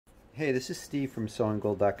Hey, this is Steve from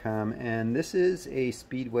SewingGold.com, and this is a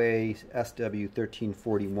Speedway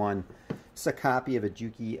SW-1341. It's a copy of a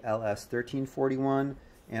Juki LS-1341,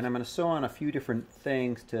 and I'm going to sew on a few different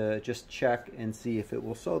things to just check and see if it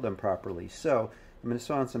will sew them properly. So I'm going to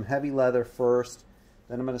sew on some heavy leather first,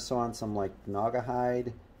 then I'm going to sew on some like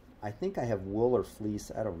naugahyde. I think I have wool or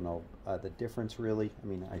fleece. I don't know the difference really. I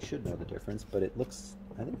mean, I should know the difference, but it looks,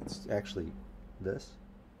 I think it's actually this.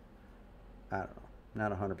 I don't know.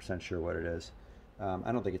 Not 100% sure what it is.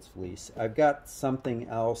 I don't think it's fleece. I've got something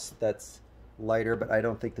else that's lighter, but I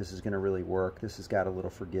don't think this is going to really work. This has got a little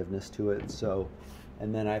forgiveness to it. So,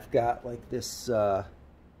 and then I've got like this. This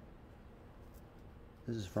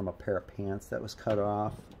is from a pair of pants that was cut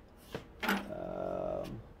off,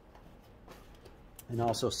 and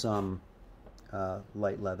also some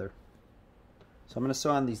light leather. So I'm going to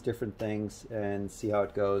sew on these different things and see how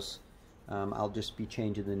it goes. I'll just be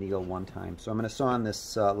changing the needle one time. So I'm going to sew on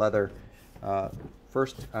this leather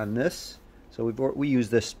first on this. So we use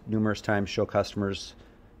this numerous times, show customers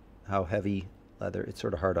how heavy leather. It's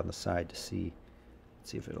sort of hard on the side to see.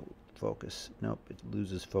 Let's see if it'll focus. Nope, it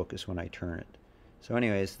loses focus when I turn it. So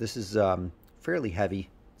anyways, this is fairly heavy.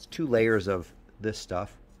 It's 2 layers of this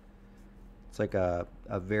stuff. It's like a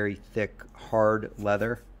very thick, hard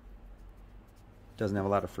leather. It doesn't have a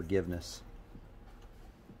lot of forgiveness.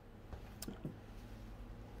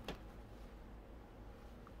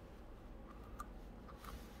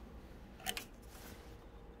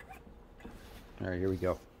 All right, here we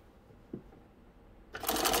go.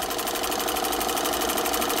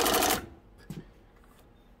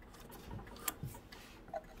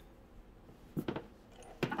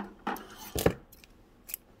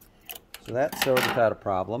 So that's sewed without a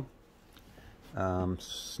problem.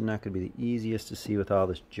 It's not going to be the easiest to see with all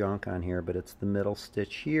this junk on here, but it's the middle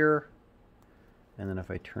stitch here. And then if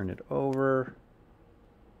I turn it over,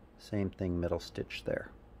 same thing, middle stitch there.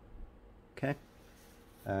 Okay.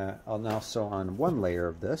 I'll now sew on 1 layer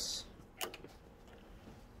of this.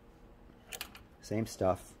 Same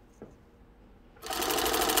stuff.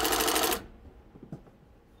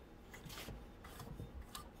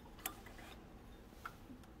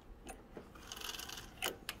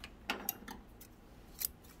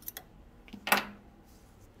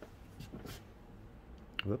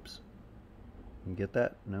 Whoops. You get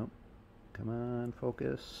that? Nope. Come on,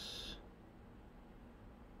 focus.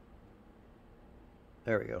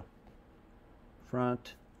 There we go.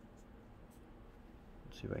 Front.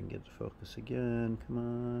 Let's see if I can get the focus again. Come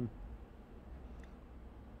on.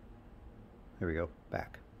 There we go.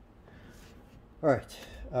 Back. Alright.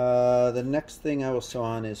 The next thing I will sew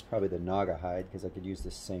on is probably the naugahyde, because I could use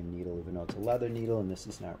this same needle even though it's a leather needle and this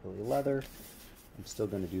is not really leather. I'm still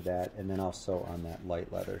going to do that, and then I'll sew on that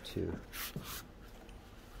light leather too.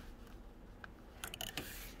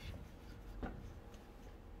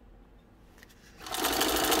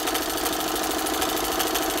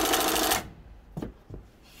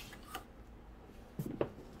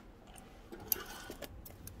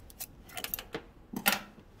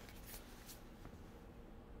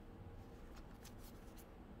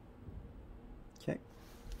 Okay,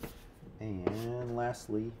 and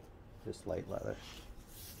lastly, this light leather.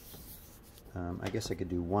 I guess I could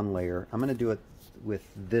do 1 layer. I'm going to do it with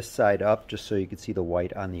this side up just so you can see the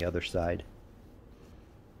white on the other side.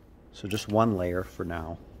 So just 1 layer for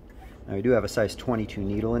now. Now I do have a size 22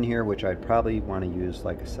 needle in here, which I'd probably want to use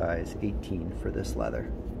like a size 18 for this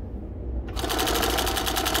leather.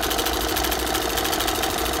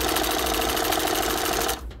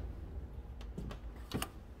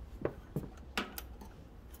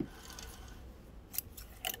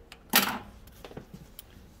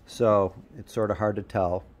 So it's sort of hard to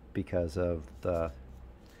tell because of the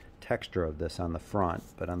texture of this on the front,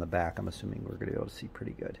 but on the back I'm assuming we're going to be able to see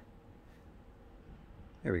pretty good.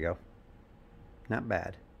 There we go. Not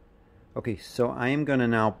bad. Okay, so I am going to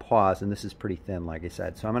now pause, and this is pretty thin like I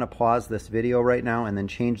said, so I'm going to pause this video right now and then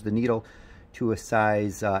change the needle to a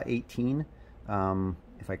size 18.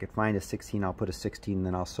 If I could find a 16, I'll put a 16,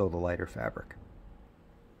 then I'll sew the lighter fabric.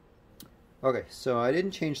 Okay, so I didn't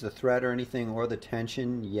change the thread or anything or the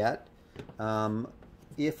tension yet.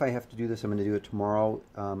 If I have to do this, I'm going to do it tomorrow.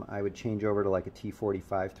 I would change over to like a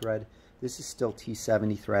T45 thread. This is still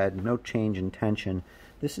T70 thread, no change in tension.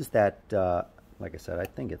 This is that, like I said, I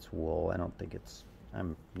think it's wool. I don't think it's,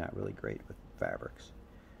 I'm not really great with fabrics.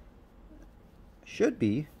 Should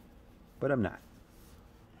be, but I'm not.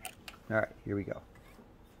 All right, here we go.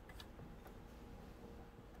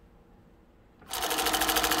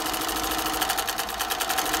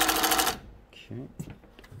 Okay.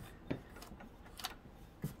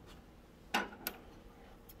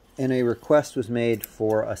 And a request was made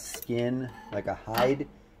for a skin, like a hide,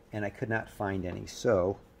 and I could not find any.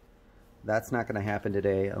 So that's not going to happen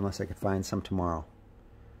today unless I could find some tomorrow.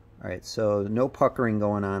 Alright, so no puckering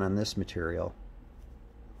going on this material.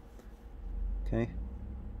 Okay.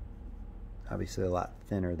 Obviously a lot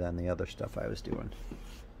thinner than the other stuff I was doing.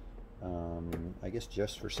 I guess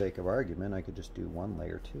just for sake of argument, I could just do one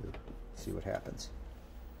layer too. See what happens.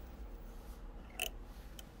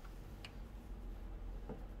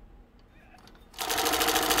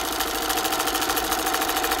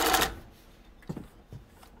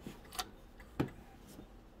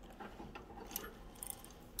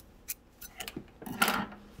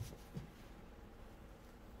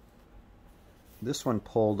 This one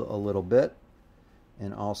pulled a little bit,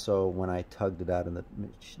 and also when I tugged it out of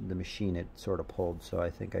the machine, it sort of pulled, so I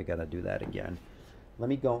think I gotta do that again. Let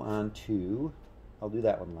me go on to, I'll do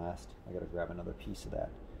that one last. I gotta grab another piece of that.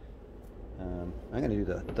 I'm gonna do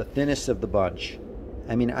the thinnest of the bunch.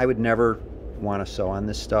 I mean, I would never want to sew on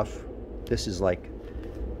this stuff. This is like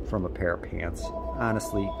from a pair of pants.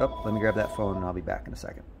 Honestly, oh, let me grab that phone and I'll be back in a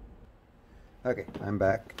second. Okay, I'm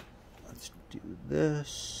back. Let's do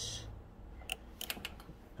this.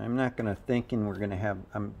 I'm not gonna thinking we're gonna have,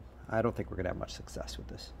 I don't think we're gonna have much success with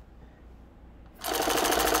this.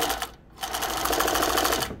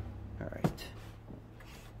 All right.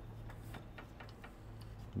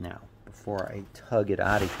 Now, before I tug it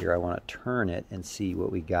out of here, I want to turn it and see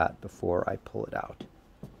what we got before I pull it out.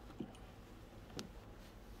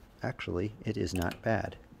 Actually, it is not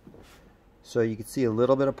bad. So you can see a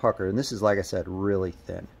little bit of pucker, and this is, like I said, really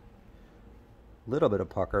thin. Little bit of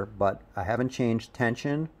pucker, but I haven't changed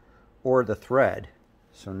tension or the thread.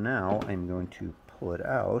 So now I'm going to pull it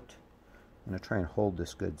out. I'm going to try and hold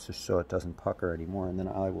this good so it doesn't pucker anymore, and then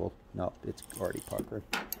I will, no, it's already puckered.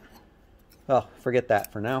 Well, forget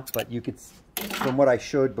that for now, but you could, from what I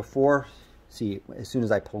showed before, see, as soon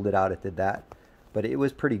as I pulled it out, it did that, but it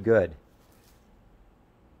was pretty good.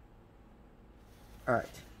 All right,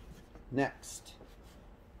 next,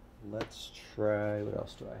 let's try, what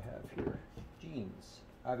else do I have here? Jeans.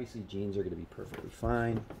 Obviously jeans are going to be perfectly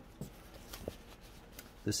fine.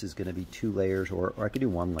 This is going to be 2 layers, or I could do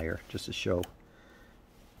 1 layer just to show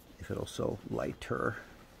if it'll sew lighter.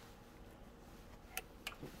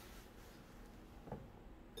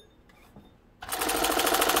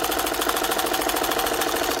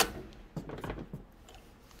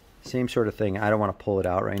 Same sort of thing. I don't want to pull it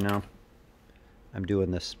out right now. I'm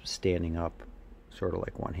doing this standing up, sort of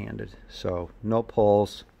like one-handed. So no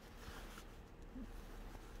pulls.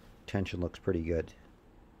 Tension looks pretty good.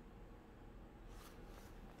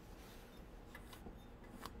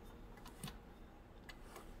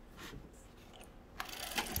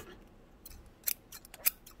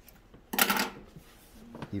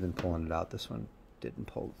 Even pulling it out, this one didn't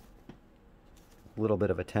pull. A little bit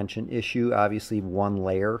of a tension issue. Obviously 1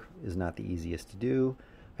 layer is not the easiest to do.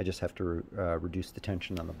 I just have to reduce the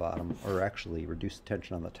tension on the bottom, or actually reduce the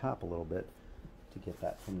tension on the top a little bit to get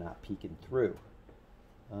that from not peeking through.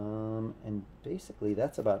 And basically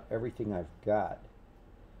that's about everything I've got.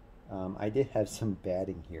 I did have some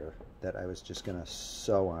batting here that I was just going to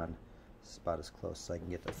sew on. It's about as close as I can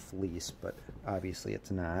get the fleece, but obviously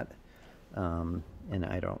it's not. And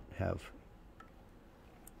I don't have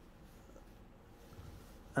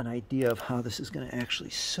an idea of how this is going to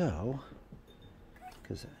actually sew,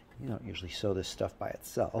 because you don't usually sew this stuff by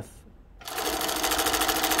itself.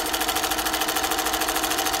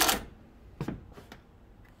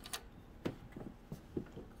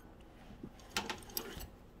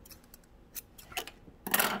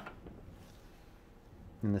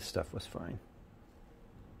 And this stuff was fine.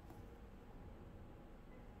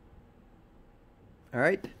 All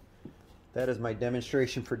right, that is my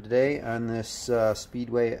demonstration for today on this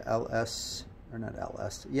Speedway LS, or not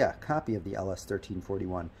LS, yeah, copy of the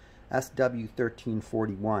LS-1341,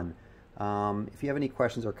 SW-1341. If you have any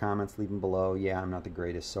questions or comments, leave them below. Yeah, I'm not the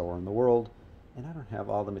greatest sewer in the world, and I don't have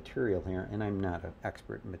all the material here, and I'm not an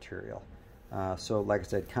expert in material. So like I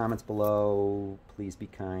said, comments below, please be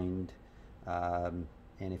kind. And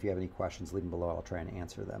if you have any questions, leave them below. I'll try and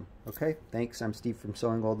answer them. Okay, thanks. I'm Steve from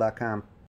SewingGold.com.